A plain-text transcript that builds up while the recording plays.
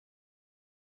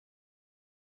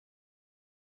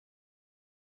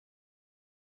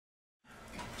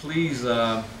Please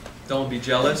don't be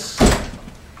jealous.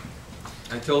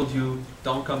 I told you,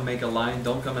 don't come make a line,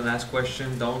 don't come and ask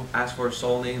questions, don't ask for a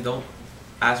soul name, don't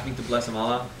ask me to bless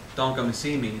Allah, don't come and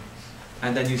see me.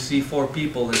 And then you see 4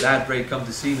 people at that rate come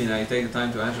to see me and I take the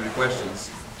time to answer the questions.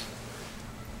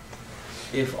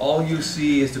 If all you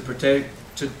see is the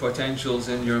potentials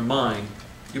in your mind,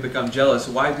 you become jealous.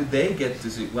 Why do they get to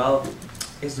see? Well,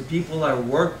 it's the people I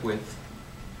work with,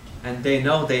 and they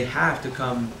know they have to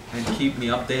come and keep me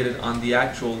updated on the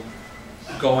actual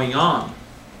going on.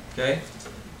 Okay?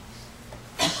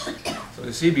 So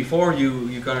you see, before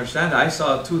you can understand, I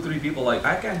saw 2 or 3 people like,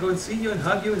 I can't go and see you and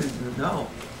hug you. And, no.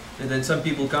 And then some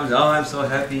people come, oh, I'm so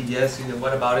happy. Yes, you know,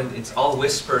 what about it? It's all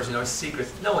whispers, you know, it's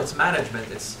secrets. No, it's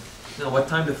management. It's, you know, what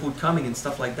time the food coming and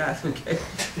stuff like that. Okay,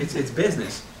 it's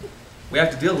business. We have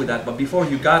to deal with that. But before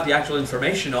you got the actual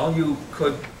information, all you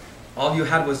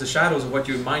had was the shadows of what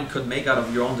your mind could make out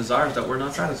of your own desires that were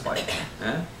not satisfied.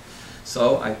 Eh?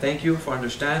 So I thank you for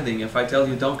understanding. If I tell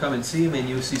you don't come and see me and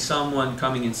you see someone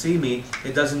coming and see me,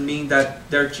 it doesn't mean that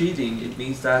they're cheating. It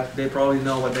means that they probably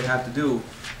know what they have to do.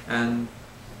 And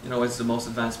you know, it's the most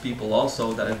advanced people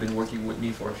also that have been working with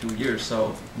me for a few years.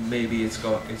 So maybe it's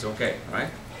okay, right?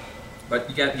 But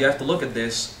you have to look at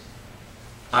this.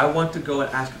 I want to go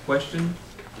and ask a question.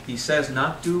 He says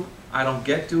not to. I don't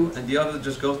get to, and the other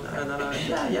just goes, no,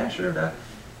 yeah, sure, that.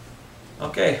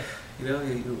 Okay, you know,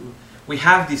 we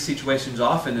have these situations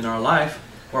often in our life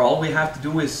where all we have to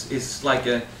do is like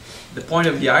the point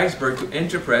of the iceberg to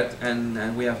interpret,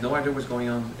 and we have no idea what's going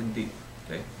on indeed.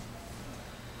 Okay.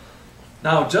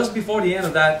 Now, just before the end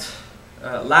of that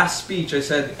last speech, I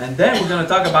said, and then we're going to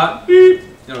talk about, you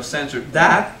know, censored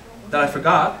that I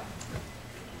forgot,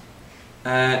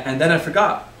 and then I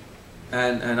forgot.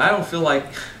 And I don't feel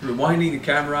like rewinding the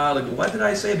camera, like, what did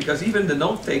I say? Because even the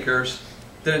note takers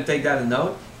didn't take that a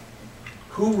note.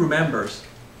 Who remembers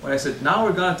what I said? Now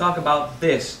we're going to talk about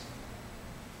this.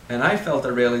 And I felt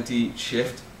a reality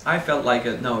shift. I felt like,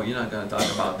 no, you're not going to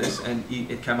talk about this. And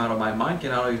it came out of my mind,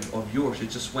 came out of yours.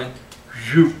 It just went,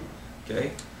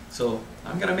 okay? So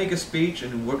I'm going to make a speech,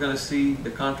 and we're going to see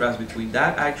the contrast between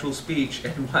that actual speech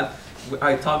and what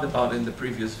I talked about in the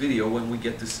previous video when we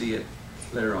get to see it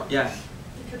later on. Yeah?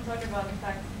 You could talk about the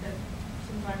fact that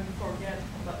sometimes we forget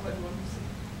about what we want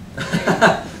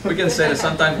to see. We can say that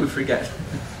sometimes we forget.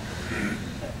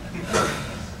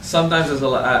 Sometimes as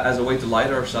a way to lie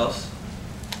to ourselves.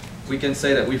 We can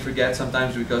say that we forget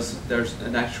sometimes because there's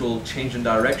an actual change in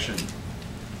direction.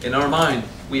 In our mind,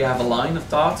 we have a line of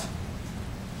thought,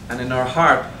 and in our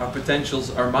heart, our potentials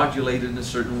are modulated in a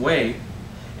certain way.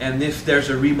 And if there's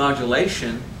a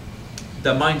remodulation,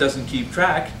 the mind doesn't keep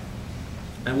track,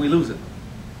 and we lose it.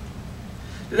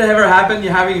 Did it ever happen?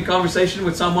 You're having a conversation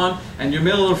with someone, and your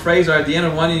middle of a phrase or at the end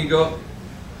of one, and you go,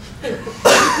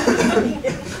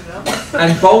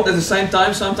 and both at the same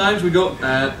time. Sometimes we go,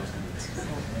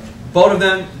 both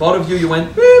of you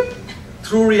went, beep.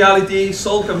 Through reality,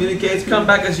 soul communicates, come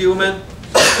back as human.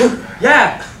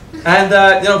 Yeah. And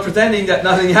you know, pretending that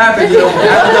nothing happened, you know,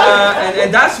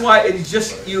 and that's why it's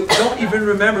just, you don't even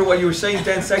remember what you were saying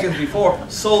 10 seconds before.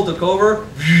 Soul took over,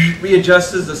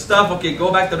 readjusts the stuff. Okay,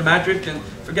 go back to the matrix and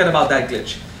forget about that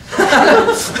glitch.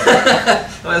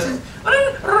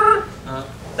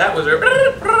 That was weird.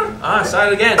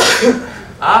 Start it again.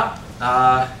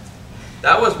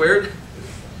 That was weird.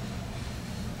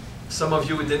 Some of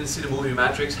you who didn't see the movie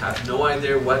Matrix have no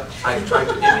idea what I tried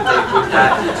to imitate with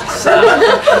that sound.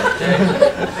 Okay?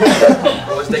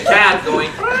 It was the cat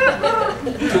going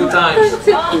 2 times.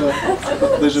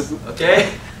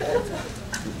 Okay?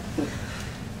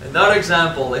 Another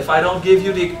example, if I don't give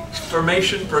you the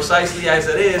information precisely as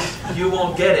it is, you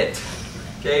won't get it.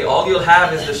 Okay? All you'll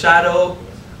have is the shadow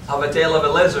of a tail of a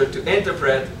lizard to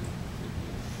interpret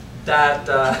that,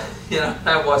 you know,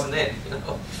 that wasn't it. You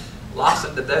know? Lost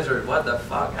in the desert, what the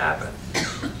fuck happened?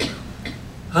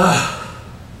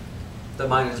 The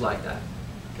mind is like that.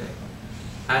 Okay?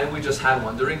 And we just had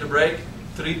one. During the break,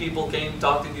 3 people came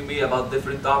talking to me about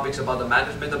different topics, about the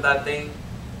management of that thing.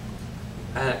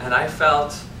 And I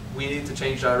felt we need to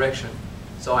change direction.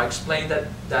 So I explained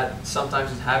that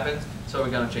sometimes it happens, so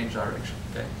we're going to change direction.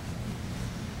 Okay?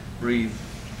 Breathe.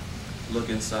 Look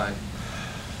inside.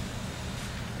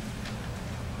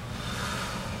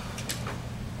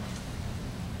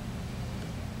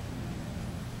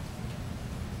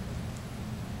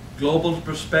 Global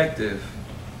perspective.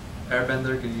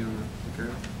 Airbender, can you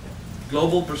occur?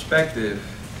 Global perspective,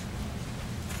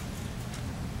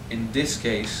 in this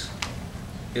case,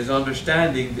 is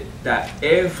understanding that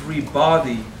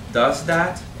everybody does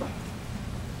that,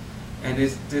 and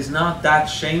it is not that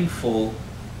shameful.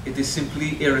 It is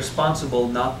simply irresponsible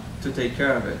not to take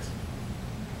care of it.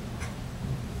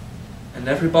 And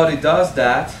everybody does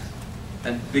that,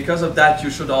 and because of that you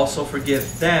should also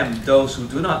forgive them, those who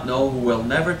do not know, who will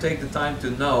never take the time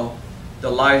to know the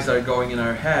lies that are going in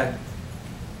our head,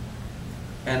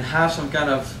 and have some kind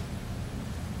of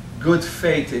good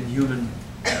faith in human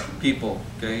people,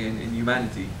 okay, in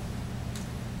humanity.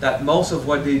 That most of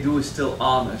what they do is still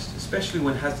honest, especially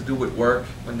when it has to do with work,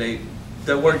 when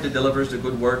the work that delivers the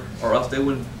good work, or else they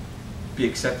wouldn't be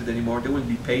accepted anymore, they wouldn't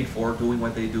be paid for doing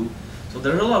what they do. So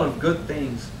there's a lot of good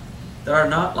things that are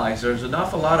not lies. There's an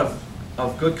awful lot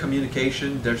of good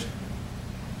communication.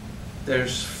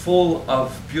 There's full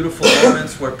of beautiful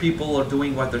moments where people are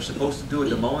doing what they're supposed to do at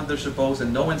the moment they're supposed,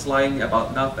 and no one's lying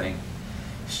about nothing.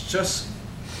 It's just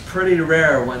pretty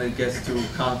rare when it gets to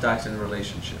contacts in a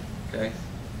relationship, okay?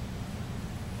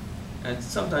 And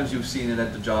sometimes you've seen it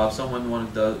at the job. Someone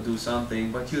wanted to do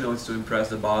something, but you know it's to impress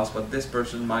the boss, but this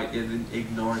person might even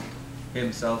ignore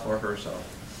himself or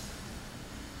herself.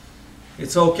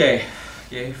 It's okay.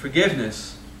 Okay,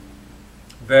 forgiveness.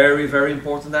 Very, very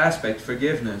important aspect,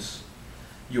 forgiveness.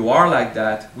 You are like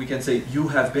that. We can say, you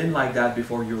have been like that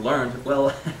before you learned.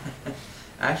 Well,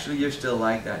 actually you're still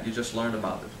like that. You just learned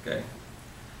about it, okay?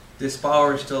 This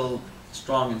power is still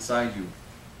strong inside you.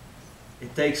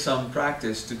 It takes some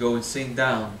practice to go and sink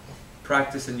down.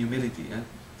 Practice in humility. Eh?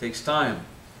 It takes time.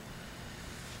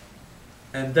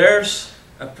 And there's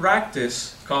a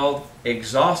practice called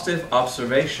exhaustive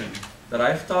observation that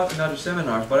I've taught in other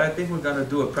seminars, but I think we're going to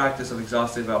do a practice of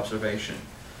exhaustive observation.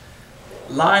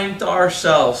 Lying to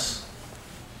ourselves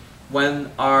when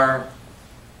our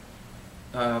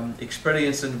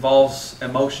experience involves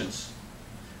emotions.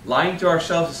 Lying to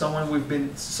ourselves is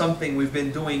something we've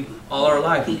been doing all our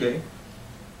life, okay?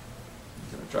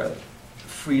 I'm going to try to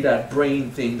free that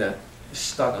brain thing that is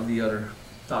stuck on the other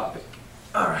topic.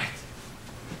 Alright.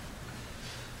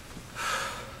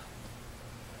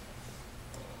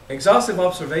 Exhaustive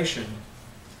observation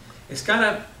is kind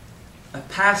of a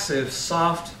passive,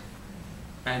 soft,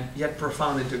 and yet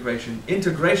profound integration.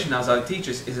 Integration, as I teach,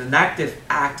 is an active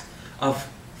act of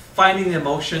finding the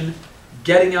emotion,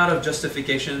 getting out of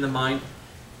justification in the mind.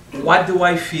 What do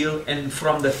I feel? And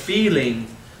from the feeling,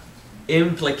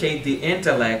 implicate the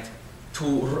intellect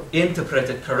to interpret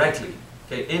it correctly.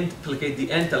 Okay? Implicate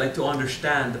the intellect to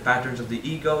understand the patterns of the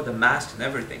ego, the mask, and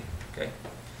everything. Okay?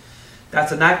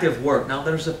 That's an active work. Now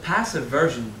there's a passive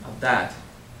version of that.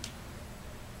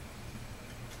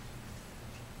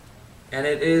 And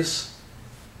it is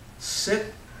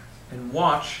sit and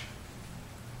watch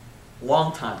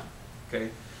long time. Okay?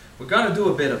 We're going to do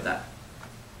a bit of that.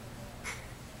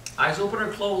 Eyes open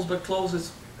or closed, but closed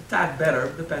is a tad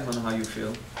better, depending on how you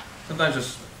feel.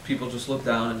 Sometimes people just look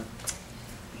down, and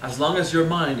as long as your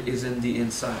mind is in the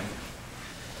inside.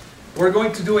 We're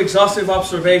going to do exhaustive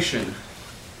observation.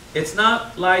 It's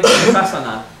not like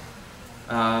Vipassana,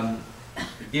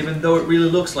 even though it really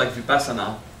looks like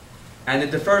Vipassana. And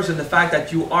it differs in the fact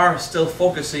that you are still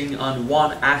focusing on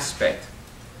one aspect.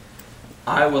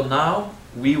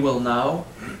 We will now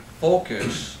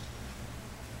focus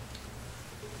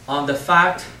on the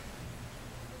fact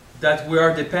that we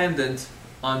are dependent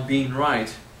on being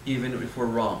right, even if we're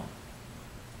wrong.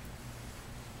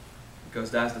 Because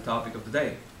that's the topic of the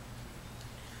day.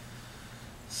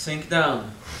 Sink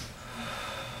down.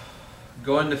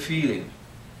 Go in the feeling.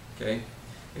 Okay?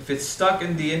 If it's stuck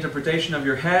in the interpretation of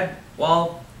your head,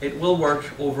 well, it will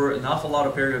work over an awful lot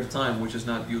of period of time, which is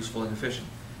not useful and efficient.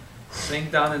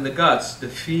 Sink down in the guts, the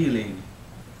feeling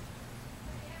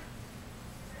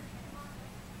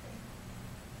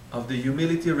of the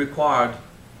humility required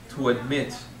to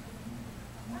admit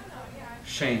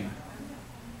shame,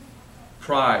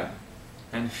 pride,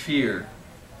 and fear.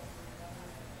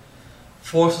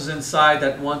 Forces inside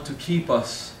that want to keep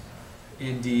us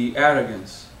in the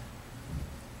arrogance.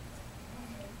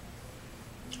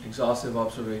 Exhaustive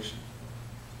observation.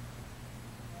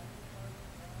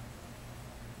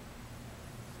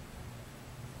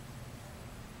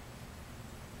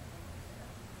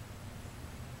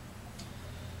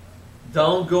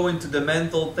 Don't go into the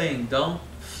mental thing. Don't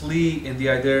flee in the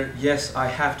idea, yes, I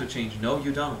have to change. No,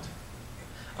 you don't.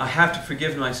 I have to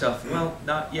forgive myself. Well,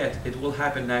 not yet. It will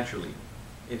happen naturally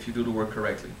if you do the work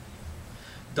correctly.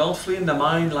 Don't flee in the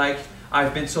mind like,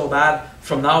 I've been so bad,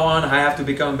 from now on I have to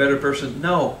become a better person.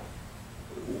 No.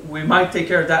 We might take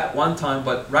care of that one time,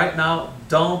 but right now,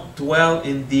 don't dwell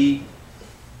in the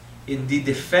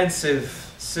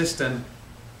defensive system.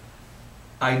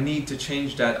 I need to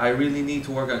change that. I really need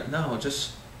to work on it. No,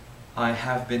 just, I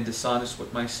have been dishonest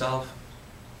with myself.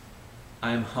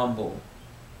 I am humble.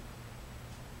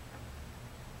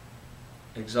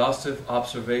 Exhaustive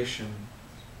observation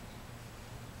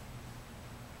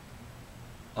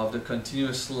of the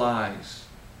continuous lies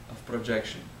of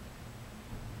projection.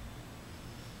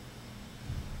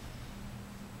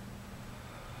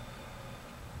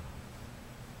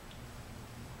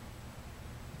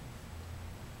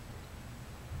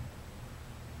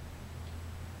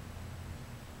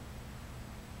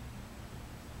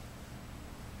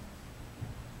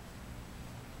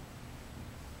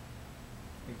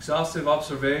 Exhaustive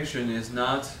observation is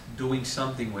not doing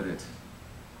something with it.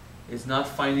 It's not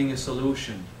finding a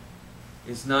solution.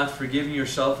 It's not forgiving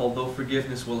yourself, although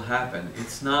forgiveness will happen.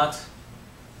 It's not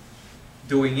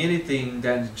doing anything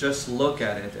than just look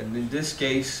at it. And in this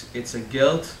case, it's a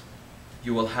guilt.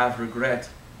 You will have regret.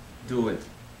 Do it.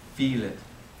 Feel it.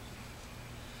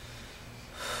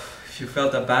 If you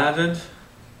felt abandoned,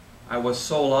 I was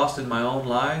so lost in my own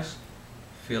lies,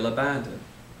 feel abandoned.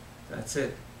 That's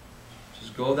it.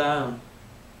 Just go down.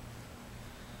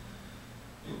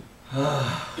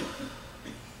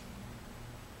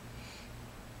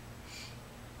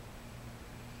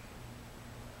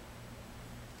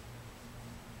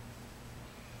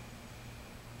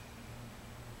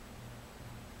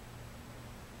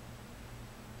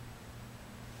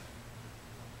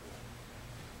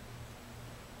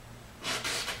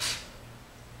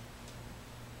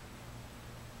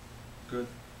 Good.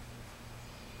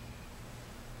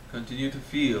 Continue to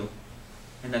feel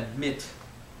and admit.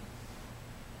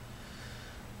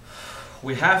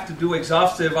 We have to do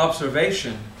exhaustive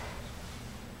observation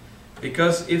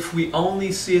because if we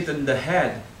only see it in the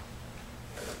head,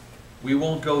 we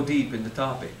won't go deep in the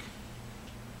topic.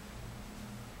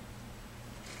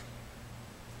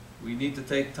 We need to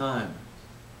take time.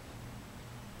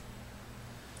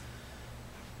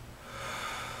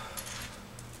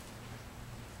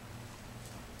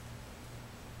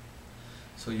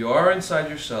 So you are inside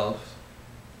yourself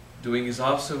doing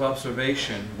exhaustive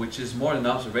observation, which is more than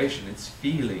observation, it's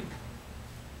feeling.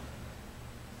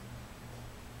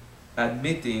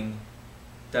 Admitting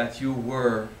that you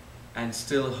were and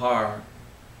still are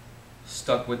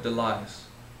stuck with the lies.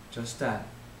 Just that.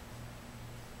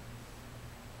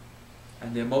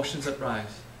 And the emotions that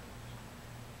rise.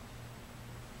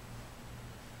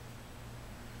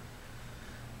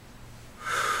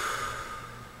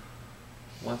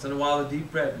 Once in a while, a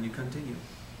deep breath, and you continue.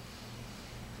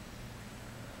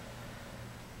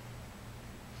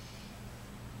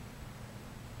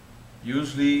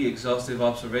 Usually, exhaustive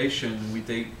observation, we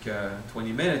take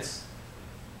 20 minutes.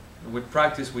 With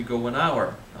practice, we go 1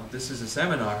 hour. Now, this is a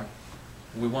seminar.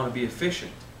 We want to be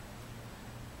efficient.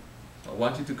 I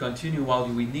want you to continue while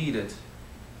we need it.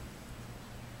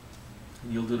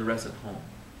 And you'll do the rest at home.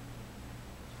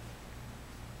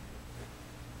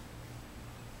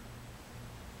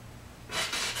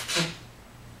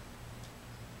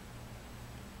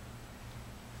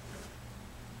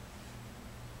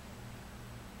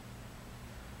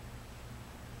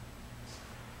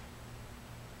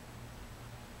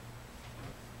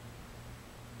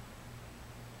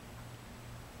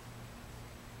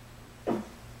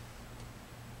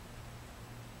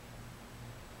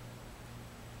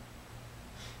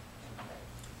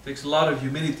 It takes a lot of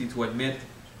humility to admit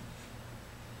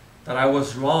that I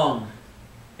was wrong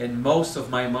in most of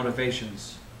my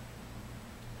motivations,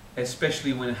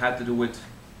 especially when it had to do with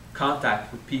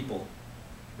contact with people,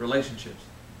 relationships.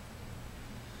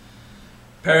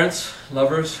 Parents,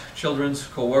 lovers, children,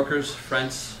 co-workers,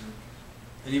 friends,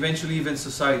 and eventually even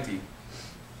society.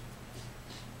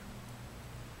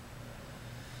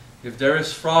 If there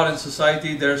is fraud in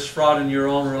society, there's fraud in your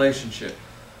own relationship.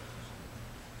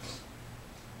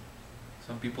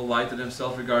 Some people lie to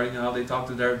themselves regarding how they talk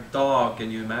to their dog.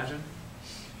 Can you imagine?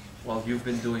 Well, you've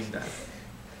been doing that.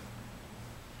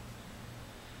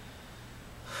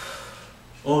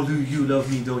 Oh, do you love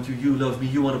me? Don't you? You love me.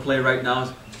 You want to play right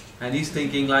now? And he's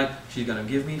thinking like, she's going to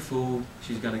give me food.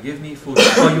 She's going to give me food.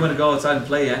 Oh, you want to go outside and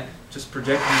play, eh? Just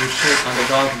projecting your shit on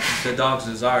the dog's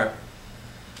desire.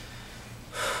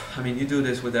 I mean, you do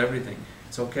this with everything.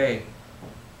 It's okay.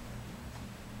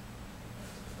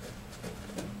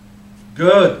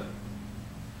 Good.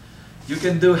 You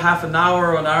can do half an hour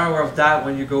or an hour of that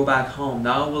when you go back home.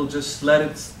 Now we'll just let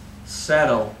it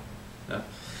settle.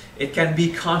 It can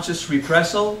be conscious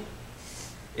repressal.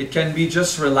 It can be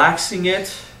just relaxing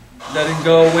it, letting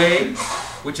go away,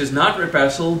 which is not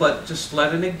repressal, but just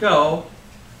letting it go.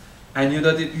 And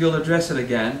you'll address it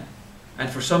again. And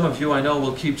for some of you, I know,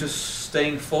 will keep just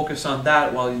staying focused on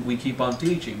that while we keep on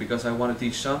teaching, because I want to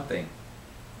teach something.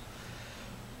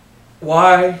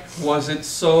 Why was it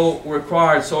so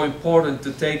required, so important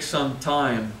to take some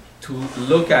time to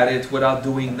look at it without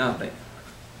doing nothing?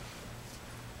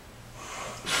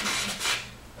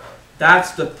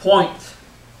 That's the point.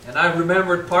 And I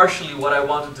remembered partially what I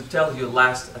wanted to tell you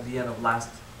at the end of last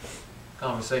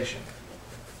conversation.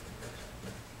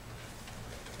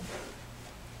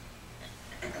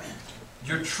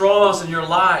 Your traumas and your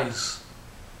lies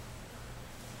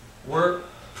were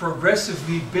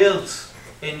progressively built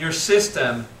in your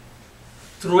system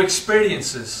through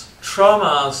experiences,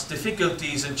 traumas,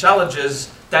 difficulties, and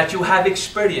challenges that you have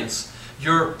experienced.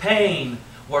 Your pain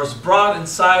was brought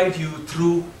inside you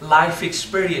through life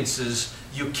experiences.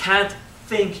 You can't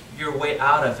think your way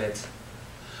out of it.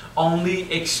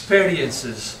 Only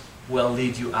experiences will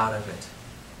lead you out of it.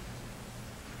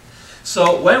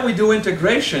 So when we do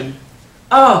integration,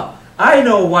 I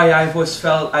know why I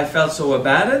felt so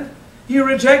abandoned. He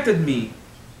rejected me.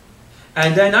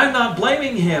 And then I'm not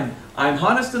blaming him. I'm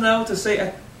honest enough to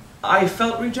say I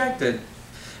felt rejected.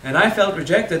 And I felt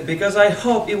rejected because I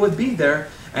hoped it would be there.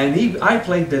 And I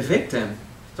played the victim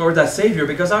toward that Savior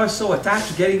because I was so attached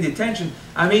to getting the attention.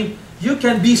 I mean, you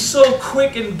can be so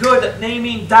quick and good at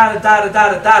naming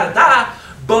da-da-da-da-da-da-da-da,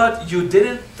 but you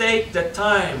didn't take the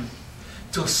time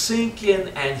to sink in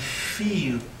and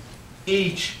feel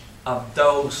each of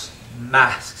those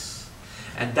masks.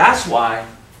 And that's why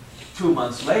 2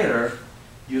 months later,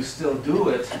 you still do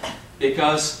it,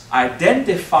 because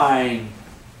identifying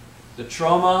the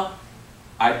trauma,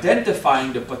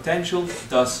 identifying the potential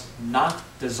does not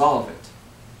dissolve it.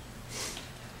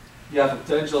 You have a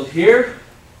potential here,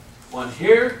 one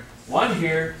here, one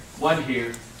here, one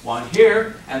here, one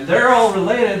here, and they're all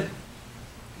related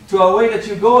to a way that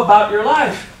you go about your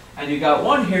life. And you got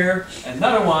one here,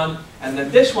 another one, and then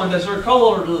this one that's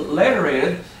color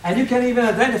letterated, and you can even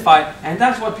identify. And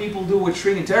that's what people do with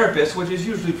treating therapists, which is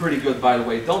usually pretty good, by the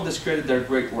way. Don't discredit their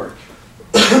great work.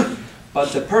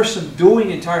 But the person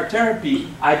doing entire therapy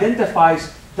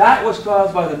identifies that was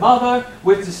caused by the mother,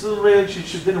 with this little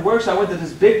relationship didn't work, so I went to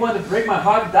this big one to break my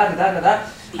heart, da-da-da-da-da.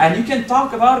 And you can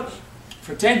talk about it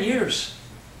for 10 years.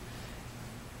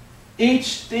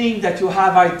 Each thing that you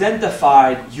have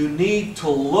identified, you need to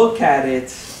look at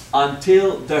it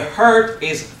until the hurt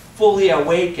is fully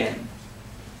awakened.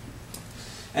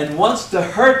 And once the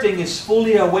hurting is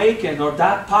fully awakened, or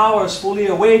that power is fully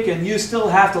awakened, you still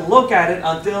have to look at it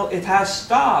until it has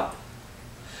stopped.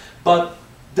 But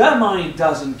the mind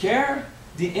doesn't care.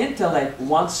 The intellect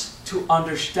wants to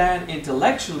understand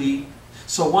intellectually.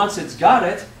 So once it's got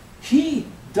it,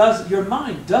 your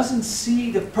mind doesn't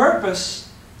see the purpose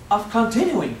of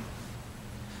continuing.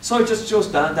 So it just goes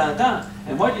down, down, down.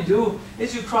 And what you do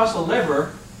is you cross a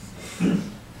river.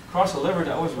 Cross a river,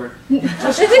 that was weird. You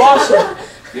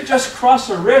just cross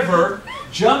a river,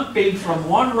 jumping from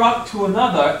one rock to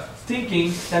another,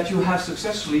 thinking that you have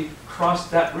successfully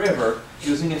crossed that river,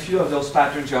 using a few of those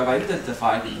patterns you have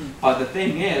identified. But the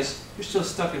thing is, you're still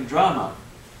stuck in drama.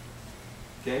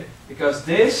 Okay? Because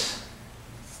this,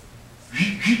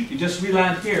 you just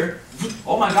re-land here.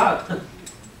 Oh my God.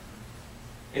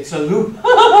 It's a loop.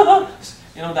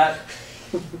 You know that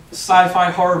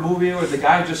sci-fi horror movie where the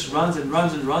guy just runs and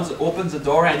runs and runs, opens the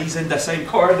door, and he's in the same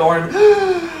corridor,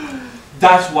 and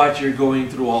that's what you're going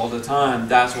through all the time.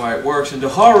 That's why it works. In the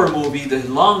horror movie, the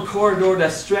long corridor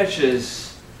that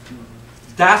stretches,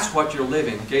 that's what you're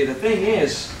living. Okay, the thing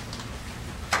is,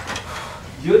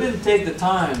 you didn't take the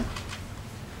time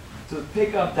to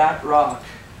pick up that rock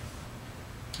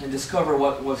and discover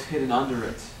what was hidden under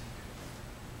it,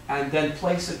 and then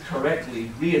place it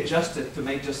correctly, readjust it to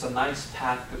make just a nice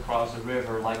path across the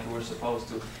river like you were supposed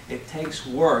to. It takes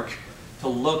work to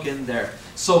look in there.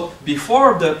 So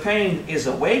before the pain is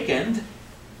awakened,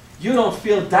 you don't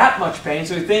feel that much pain,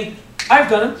 so you think, I've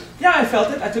done it, yeah, I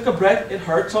felt it, I took a breath, it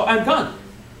hurt, so I'm done.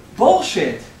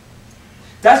 Bullshit.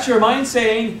 That's your mind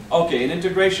saying, okay, in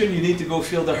integration you need to go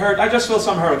feel the hurt. I just feel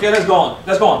some hurt, okay, let's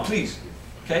go on, please.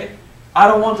 Okay? I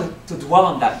don't want to dwell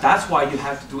on that. That's why you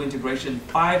have to do integration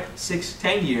 5, 6,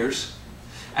 10 years.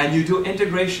 And you do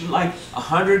integration like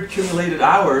 100 accumulated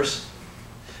hours,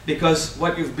 because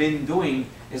what you've been doing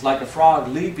is like a frog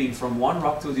leaping from one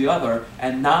rock to the other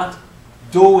and not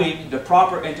doing the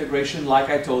proper integration like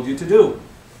I told you to do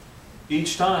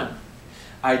each time.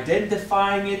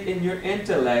 Identifying it in your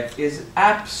intellect is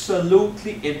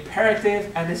absolutely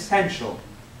imperative and essential.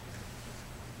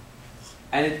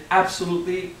 And it's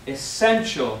absolutely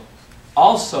essential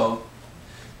also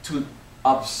to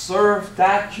observe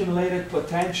that accumulated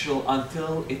potential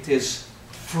until it is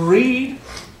freed.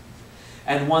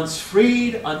 And once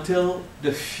freed, until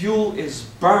the fuel is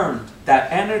burned,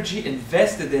 that energy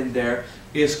invested in there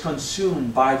is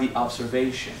consumed by the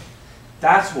observation.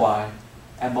 That's why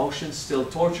emotions still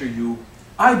torture you.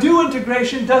 I do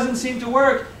integration, doesn't seem to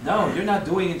work. No, you're not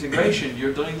doing integration.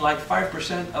 You're doing like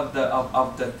 5%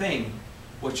 of the thing,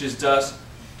 which is just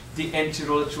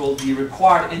the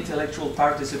required intellectual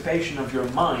participation of your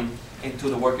mind into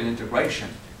the work in integration.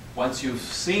 Once you've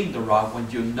seen the rock, when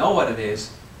you know what it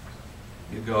is,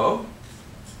 you go,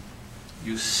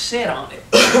 you sit on it.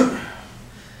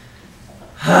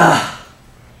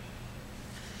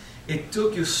 It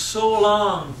took you so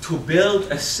long to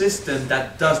build a system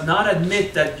that does not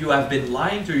admit that you have been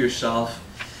lying to yourself.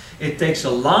 It takes a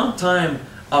long time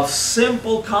of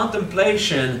simple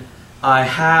contemplation. I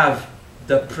have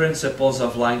the principles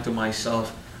of lying to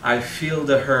myself. I feel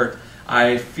the hurt.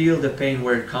 I feel the pain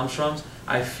where it comes from.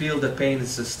 I feel the pain it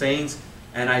sustains.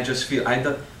 And I just feel,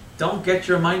 don't get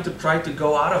your mind to try to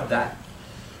go out of that.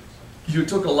 You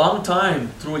took a long time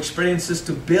through experiences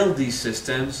to build these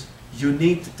systems. You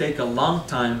need to take a long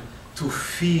time to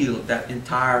feel that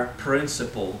entire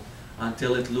principle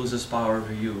until it loses power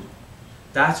over you.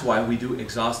 That's why we do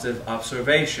exhaustive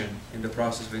observation in the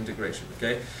process of integration.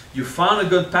 Okay? You found a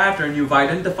good pattern. You've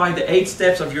identified the 8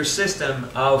 steps of your system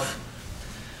of,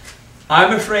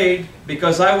 I'm afraid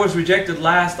because I was rejected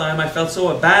last time. I felt so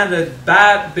abandoned,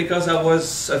 bad because I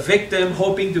was a victim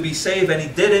hoping to be saved and he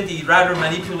didn't. He rather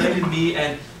manipulated me,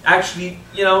 and actually,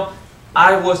 you know,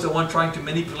 I was the one trying to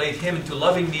manipulate him into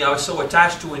loving me. I was so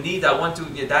attached to a need. I want to,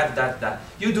 yeah, that.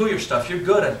 You do your stuff. You're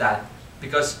good at that.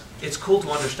 Because it's cool to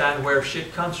understand where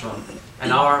shit comes from.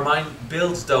 And how our mind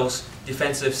builds those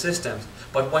defensive systems.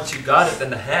 But once you got it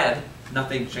in the head,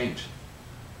 nothing changed.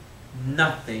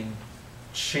 Nothing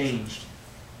changed.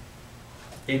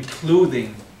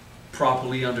 Including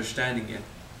properly understanding it.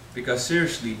 Because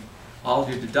seriously, all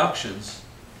your deductions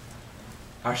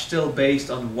are still based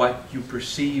on what you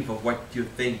perceive of what you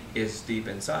think is deep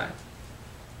inside.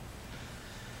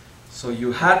 So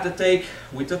you had to take,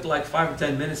 we took like 5 or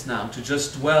 10 minutes now to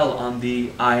just dwell on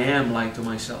the I am lying to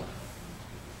myself.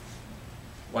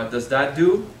 What does that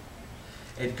do?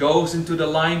 It goes into the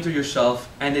lying to yourself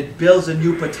and it builds a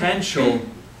new potential.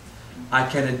 I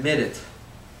can admit it.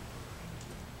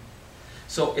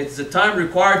 So it's the time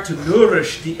required to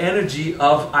nourish the energy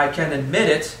of I can admit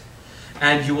it.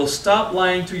 And you will stop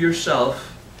lying to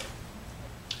yourself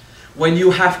when you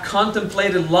have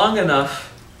contemplated long enough.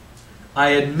 I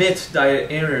admit that I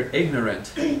am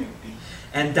ignorant.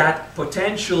 And that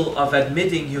potential of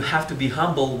admitting you have to be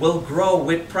humble will grow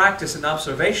with practice and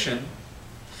observation.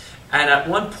 And at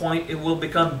one point it will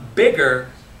become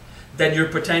bigger than your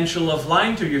potential of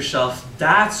lying to yourself.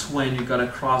 That's when you're going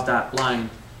to cross that line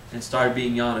and start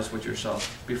being honest with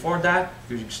yourself. Before that,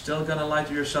 you're still going to lie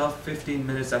to yourself 15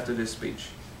 minutes after this speech.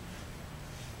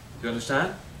 You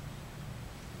understand?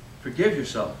 Forgive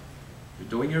yourself. You're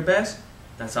doing your best.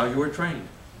 That's how you were trained.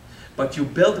 But you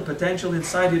build the potential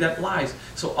inside you that lies.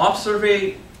 So observe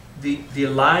the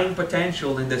lying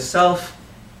potential and the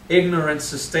self-ignorance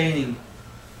sustaining,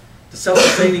 the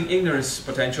self-sustaining ignorance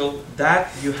potential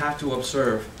that you have to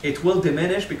observe. It will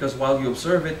diminish because while you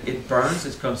observe it, it burns,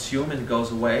 it's consumed, and it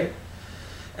goes away.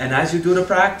 And as you do the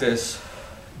practice,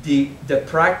 the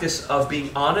practice of being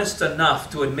honest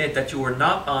enough to admit that you were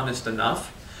not honest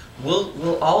enough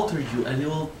will alter you, and it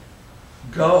will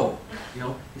go. You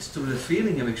know, it's through the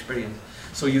feeling of experience.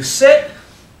 So you sit.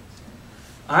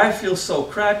 I feel so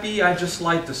crappy. I just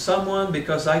lied to someone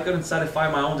because I couldn't satisfy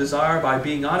my own desire by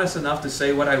being honest enough to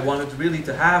say what I wanted really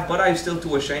to have, but I'm still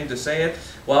too ashamed to say it.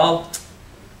 Well,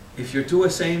 if you're too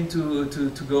ashamed to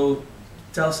go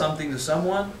tell something to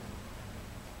someone,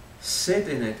 sit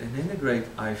in it and integrate.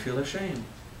 I feel ashamed.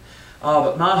 Oh,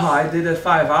 but Maha, I did it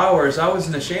 5 hours. I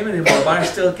wasn't ashamed anymore, but I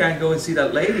still can't go and see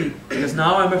that lady because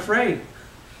now I'm afraid.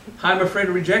 I'm afraid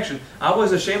of rejection. I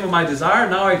was ashamed of my desire,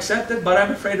 now I accept it, but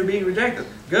I'm afraid of being rejected.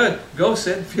 Good. Go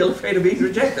sit and feel afraid of being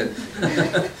rejected.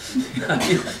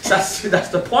 That's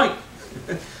the point.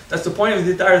 That's the point of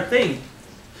the entire thing.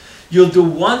 You'll do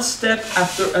one step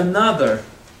after another,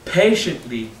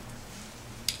 patiently.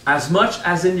 As much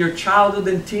as in your childhood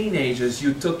and teenagers,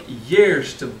 you took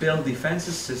years to build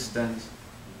defensive systems.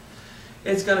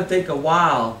 It's going to take a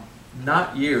while,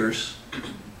 not years.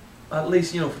 At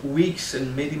least, weeks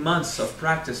and maybe months of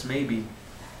practice, maybe.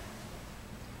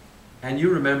 And you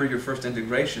remember your first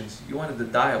integrations. You wanted to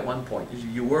die at one point.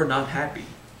 You were not happy.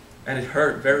 And it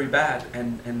hurt very bad.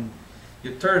 And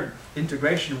your third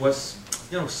integration was,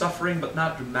 suffering, but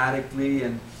not dramatically.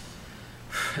 And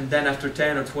then after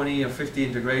 10 or 20 or 50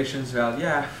 integrations, well,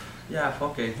 yeah,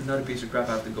 okay, another piece of crap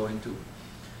I have to go into.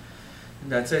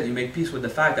 And that's it. You make peace with the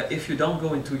fact that if you don't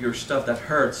go into your stuff that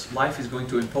hurts, life is going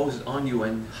to impose it on you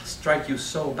and strike you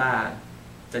so bad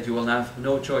that you will have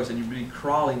no choice and you'll be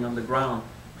crawling on the ground,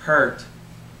 hurt,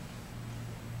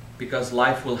 because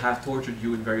life will have tortured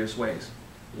you in various ways.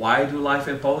 Why do life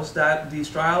impose these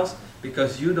trials?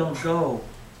 Because you don't go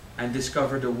and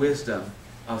discover the wisdom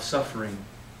of suffering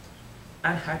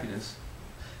and happiness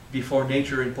before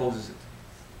nature imposes it.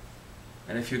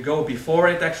 And if you go before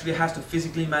it actually has to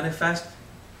physically manifest,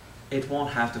 it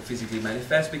won't have to physically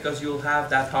manifest because you'll have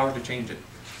that power to change it.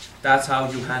 That's how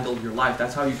you handle your life.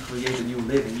 That's how you create a new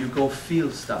living. You go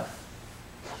feel stuff.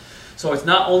 So it's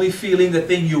not only feeling the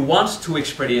thing you want to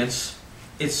experience,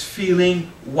 it's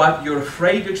feeling what you're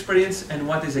afraid to experience and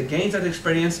what is against that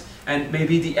experience, and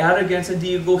maybe the arrogance and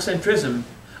the egocentrism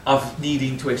of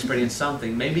needing to experience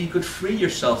something. Maybe you could free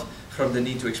yourself from the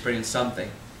need to experience something,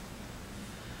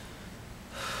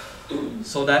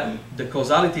 so that the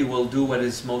causality will do what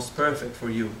is most perfect for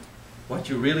you. What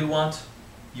you really want,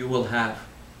 you will have.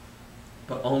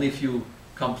 But only if you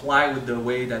comply with the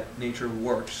way that nature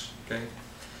works. Okay?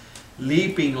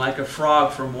 Leaping like a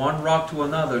frog from one rock to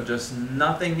another, just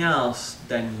nothing else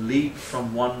than leap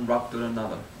from one rock to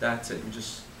another. That's it.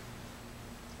 Just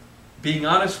being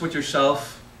honest with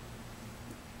yourself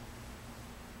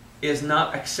is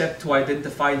not accept to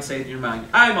identify and say in your mind,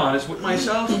 I'm honest with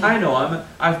myself. I know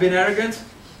I've been arrogant.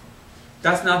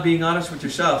 That's not being honest with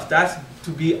yourself. That's to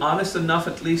be honest enough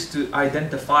at least to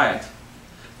identify it.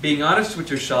 Being honest with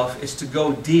yourself is to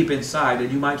go deep inside,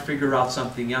 and you might figure out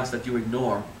something else that you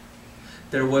ignore.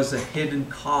 There was a hidden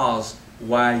cause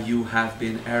why you have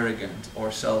been arrogant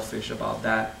or selfish about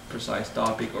that precise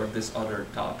topic or this other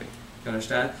topic. You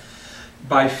understand?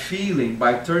 By feeling,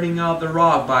 by turning out the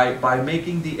rock, by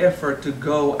making the effort to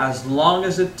go as long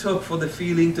as it took for the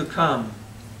feeling to come,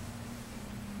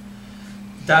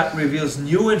 that reveals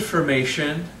new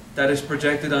information that is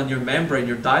projected on your membrane,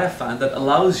 your diaphragm, that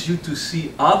allows you to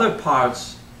see other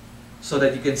parts so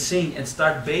that you can see and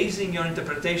start basing your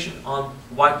interpretation on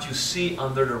what you see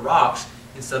under the rocks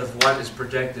instead of what is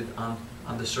projected on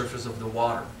the surface of the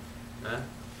water. Okay?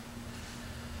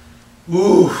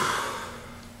 Ooh.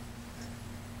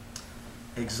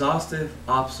 Exhaustive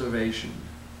observation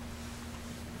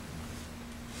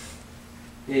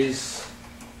is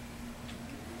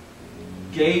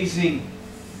gazing.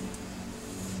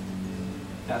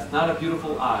 That's not a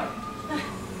beautiful eye.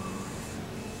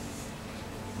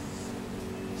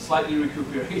 Slightly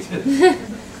recuperated.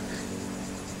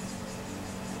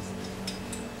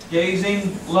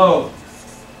 Gazing low.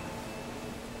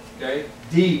 Okay?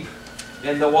 Deep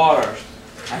in the waters.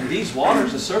 And these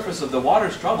waters, the surface of the water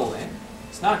is troubled, eh?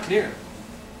 It's not clear.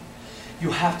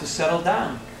 You have to settle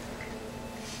down.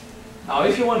 Now,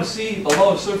 if you want to see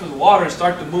below the surface of the water and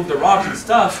start to move the rocks and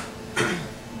stuff,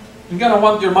 you're going to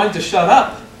want your mind to shut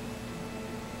up.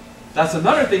 That's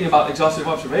another thing about exhaustive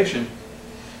observation.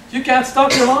 You can't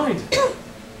stop your mind.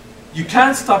 You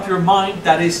can't stop your mind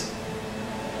that is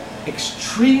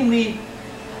extremely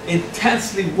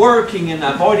intensely working and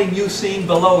avoiding you seeing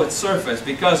below its surface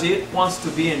because it wants to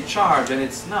be in charge and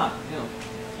it's not. You know,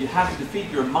 you have to defeat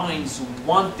your mind's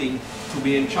wanting to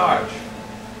be in charge.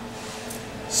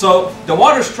 So the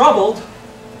water's troubled,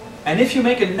 and if you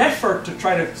make an effort to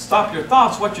try to stop your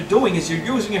thoughts, what you're doing is you're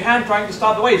using your hand trying to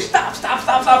stop the wave. Stop, stop,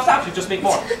 stop, stop, stop. You just make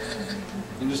more.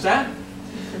 You understand?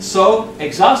 So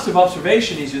exhaustive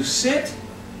observation is you sit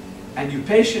and you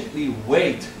patiently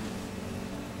wait.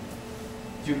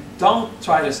 You don't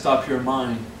try to stop your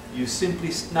mind. You simply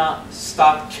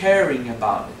stop caring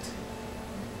about it.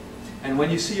 And when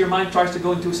you see your mind tries to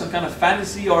go into some kind of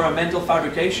fantasy or a mental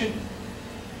fabrication,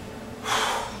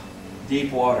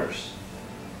 deep waters.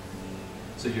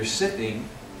 So you're sitting,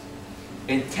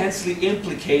 intensely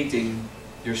implicating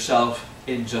yourself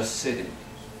in just sitting.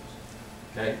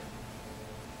 Okay?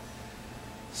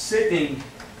 Sitting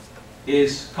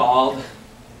is called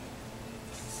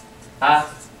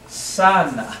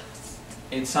asana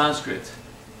in Sanskrit.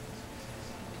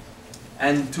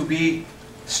 And to be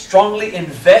strongly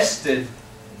invested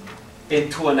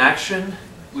into an action,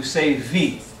 we say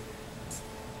vi.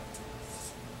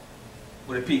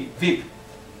 We repeat, vip.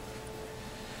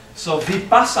 So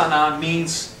vipassana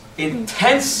means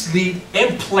intensely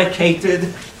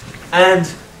implicated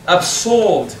and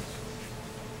absorbed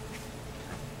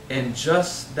in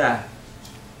just that.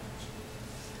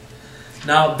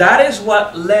 Now that is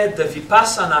what led the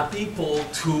vipassana people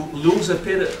to lose a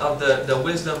bit of the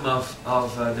wisdom of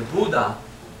the Buddha.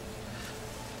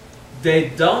 They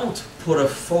don't put a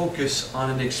focus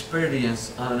on an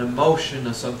experience, on an emotion,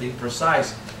 or something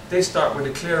precise. They start with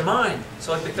a clear mind.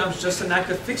 So it becomes just an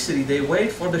act of fixity. They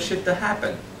wait for the shit to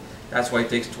happen. That's why it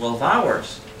takes 12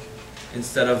 hours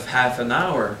instead of half an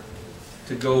hour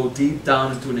to go deep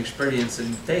down into an experience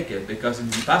and take it. Because in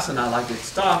Vipassana, like it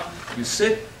stopped, you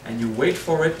sit and you wait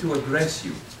for it to aggress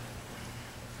you.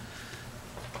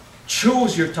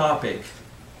 Choose your topic.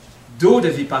 Do the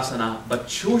Vipassana, but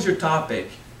choose your topic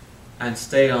and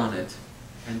stay on it.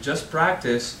 And just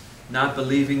practice not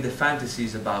believing the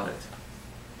fantasies about it.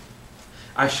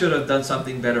 I should have done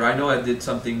something better. I know I did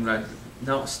something right.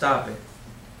 No, stop it.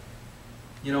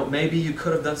 You know, maybe you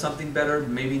could have done something better,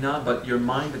 maybe not, but your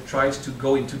mind that tries to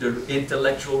go into the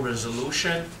intellectual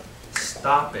resolution,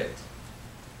 stop it.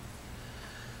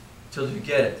 Till you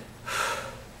get it.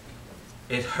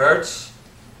 It hurts.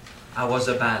 I was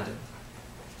abandoned.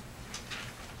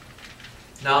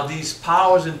 Now these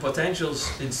powers and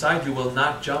potentials inside you will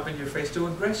not jump in your face to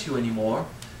aggress you anymore.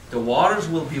 The waters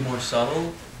will be more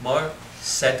subtle, more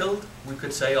settled, we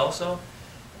could say also,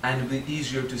 and it will be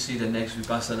easier to see the next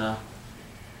vipassana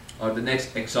or the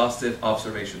next exhaustive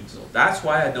observation. So that's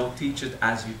why I don't teach it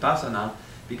as vipassana,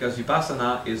 because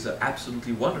vipassana is an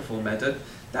absolutely wonderful method.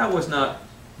 That is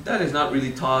not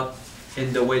really taught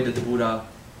in the way that the Buddha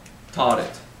taught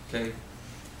it. Okay?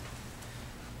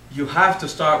 You have to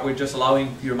start with just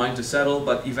allowing your mind to settle,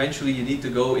 but eventually you need to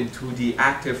go into the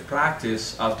active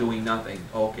practice of doing nothing.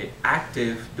 Okay,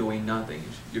 active doing nothing.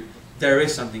 There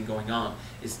is something going on.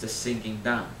 It's the sinking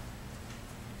down.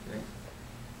 Okay?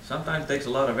 Sometimes it takes a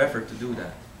lot of effort to do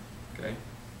that. Okay?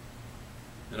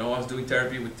 You know, I was doing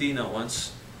therapy with Tina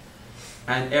once,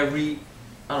 and every,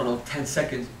 I don't know, 10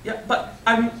 seconds, yeah, but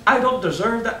I mean, I don't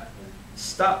deserve that.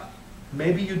 Stop.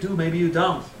 Maybe you do, maybe you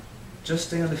don't. Just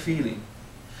stay on the feeling.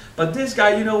 But this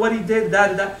guy, you know what he did?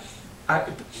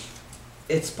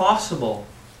 It's possible.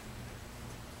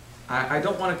 I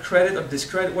don't want to credit or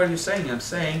discredit what you're saying. I'm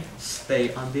saying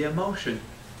stay on the emotion.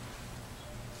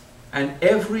 And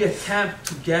every attempt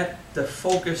to get the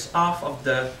focus off of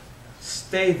the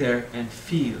stay there and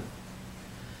feel.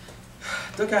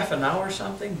 It took half an hour or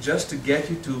something just to get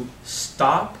you to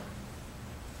stop.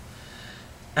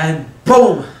 And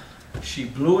boom! She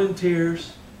blew in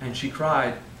tears and she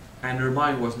cried. And her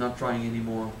mind was not trying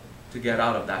anymore to get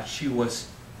out of that. She was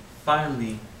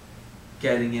finally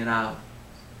getting it out.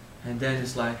 And then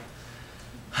it's like,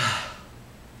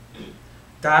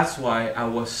 that's why I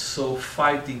was so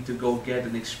fighting to go get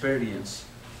an experience.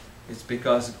 It's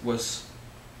because it was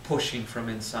pushing from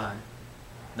inside.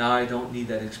 Now I don't need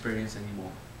that experience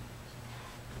anymore.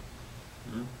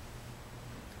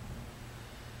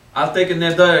 I'll take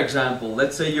another example.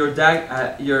 Let's say you're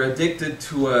addicted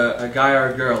to a guy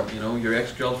or a girl, you know, your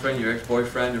ex-girlfriend, your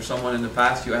ex-boyfriend, or someone in the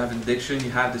past. You have an addiction,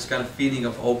 you have this kind of feeling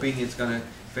of hoping it's going to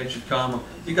eventually come.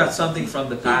 You got something from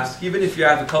the past. Even if you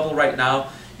have a couple right now,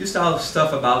 you still have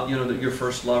stuff about, you know, your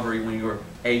first lover when you were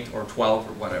 8 or 12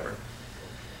 or whatever.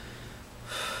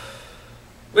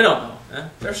 We don't know. Eh?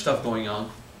 There's stuff going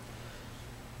on.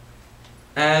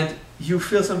 And you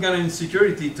feel some kind of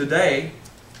insecurity today.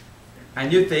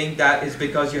 And you think that is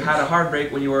because you had a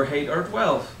heartbreak when you were 8 or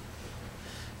 12.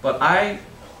 But I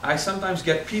sometimes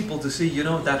get people to see, you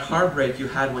know, that heartbreak you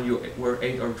had when you were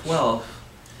 8 or 12,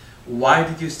 why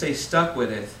did you stay stuck with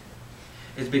it?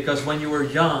 It's because when you were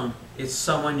young, it's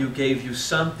someone who gave you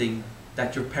something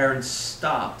that your parents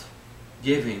stopped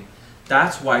giving.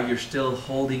 That's why you're still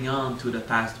holding on to the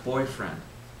past boyfriend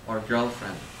or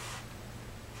girlfriend.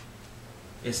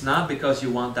 It's not because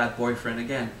you want that boyfriend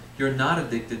again. You're not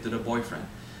addicted to the boyfriend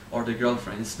or the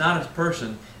girlfriend. It's not a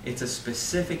person, it's a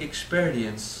specific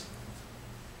experience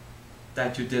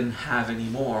that you didn't have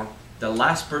anymore. The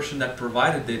last person that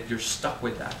provided it, you're stuck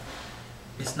with that.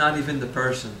 It's not even the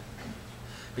person.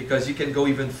 Because you can go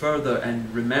even further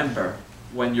and remember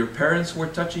when your parents were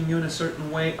touching you in a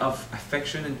certain way of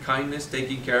affection and kindness,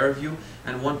 taking care of you,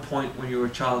 and one point when you were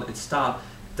a child it stopped.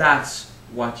 That's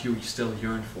what you still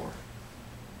yearn for.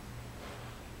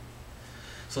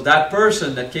 So that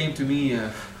person that came to me a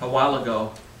while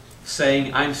ago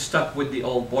saying, I'm stuck with the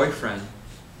old boyfriend,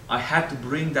 I had to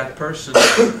bring that person,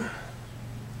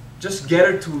 just get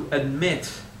her to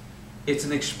admit it's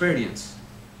an experience.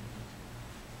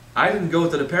 I didn't go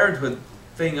to the parenthood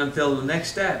thing until the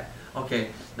next step.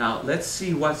 Okay, now let's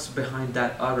see what's behind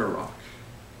that other rock.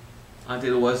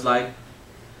 Until it was like,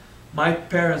 my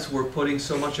parents were putting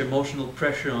so much emotional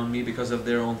pressure on me because of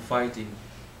their own fighting,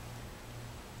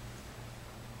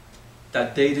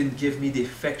 that they didn't give me the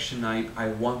affection I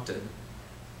wanted.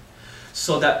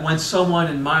 So that when someone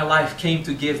in my life came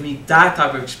to give me that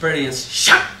type of experience,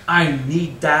 I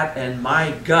need that, and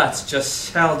my guts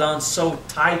just held on so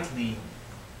tightly,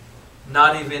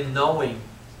 not even knowing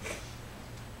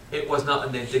it was not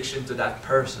an addiction to that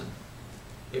person.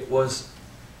 It was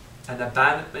an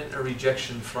abandonment or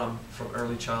rejection from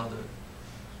early childhood.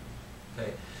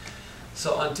 Okay.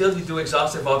 So until you do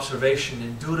exhaustive observation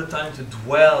and do the time to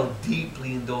dwell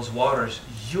deeply in those waters,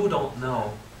 you don't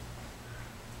know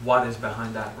what is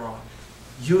behind that rock.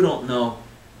 You don't know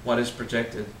what is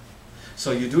projected.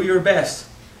 So you do your best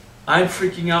I'm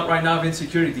freaking out right now of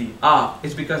insecurity. Ah,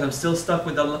 it's because I'm still stuck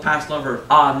with the past lover.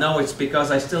 Ah, no, it's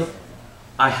because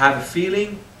I have a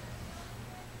feeling,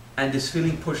 and this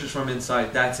feeling pushes from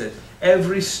inside. That's it.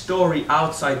 Every story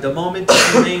outside, the moment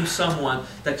you name someone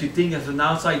that you think is an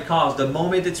outside cause, the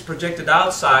moment it's projected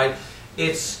outside,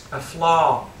 it's a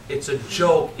flaw, it's a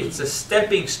joke, it's a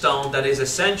stepping stone that is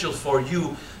essential for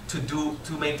you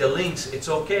to make the links. It's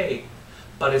okay.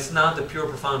 But it's not the pure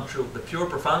profound truth. The pure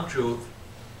profound truth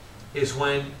is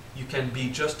when you can be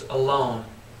just alone,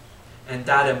 and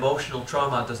that emotional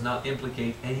trauma does not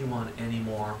implicate anyone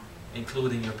anymore,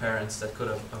 including your parents that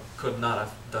could not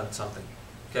have done something.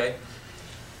 Okay?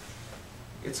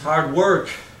 It's hard work.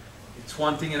 It's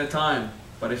one thing at a time.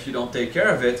 But if you don't take care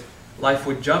of it, life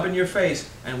would jump in your face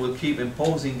and will keep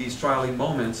imposing these trialing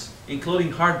moments,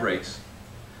 including heartbreaks.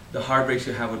 The heartbreaks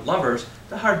you have with lovers,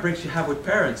 the heartbreaks you have with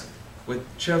parents, with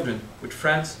children, with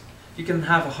friends. You can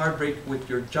have a heartbreak with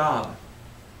your job.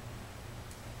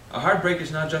 A heartbreak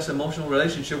is not just an emotional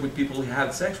relationship with people you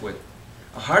had sex with.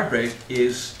 A heartbreak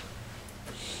is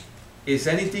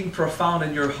anything profound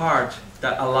in your heart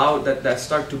that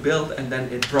start to build and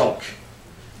then it broke.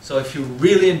 So if you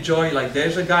really enjoy, like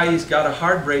there's a guy, he's got a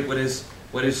heartbreak with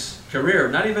his career,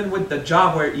 not even with the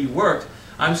job where he worked.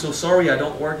 I'm so sorry I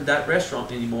don't work at that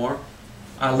restaurant anymore.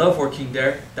 I love working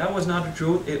there. That was not the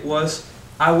truth. It was,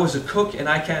 I was a cook and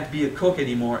I can't be a cook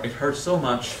anymore. It hurts so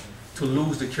much to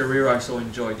lose the career I so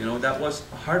enjoyed. You know, that was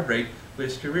a heartbreak with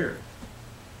his career.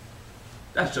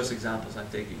 That's just examples I'm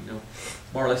taking, you know.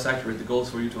 More or less accurate. The goal is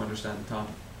for you to understand the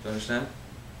topic. Do you understand?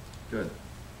 Good.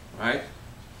 All right?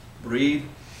 Breathe.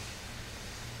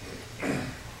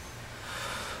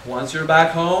 Once you're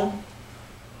back home,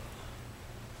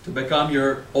 to become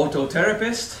your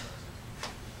autotherapist,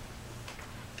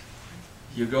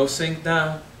 you go sink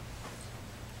down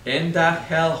in that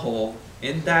hellhole,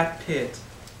 in that pit,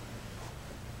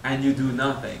 and you do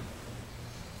nothing.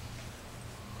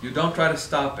 You don't try to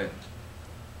stop it.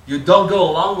 You don't go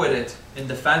along with it in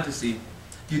the fantasy.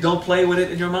 You don't play with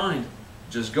it in your mind.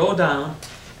 Just go down,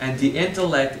 and the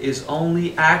intellect is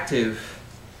only active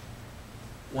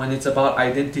when it's about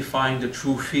identifying the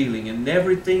true feeling. And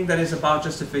everything that is about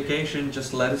justification,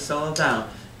 just let it settle down.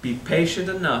 Be patient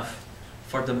enough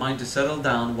for the mind to settle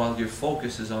down while your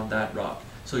focus is on that rock.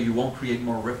 So you won't create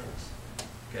more ripples.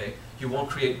 Okay? You won't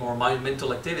create more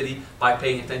mental activity by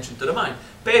paying attention to the mind.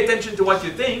 Pay attention to what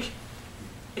you think.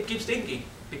 It keeps thinking.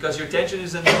 Because your attention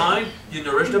is in the mind, you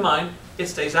nourish the mind, it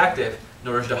stays active.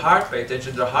 Nourish the heart, pay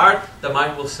attention to the heart, the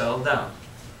mind will settle down.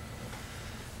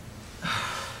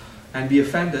 And be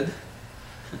offended.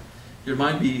 Your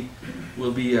mind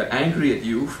will be angry at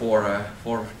you for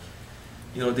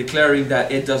declaring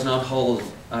that it does not hold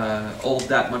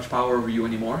that much power over you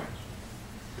anymore.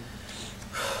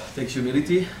 Take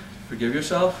humility, forgive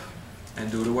yourself, and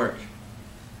do the work.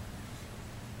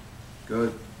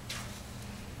 Good.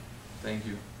 Thank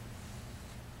you.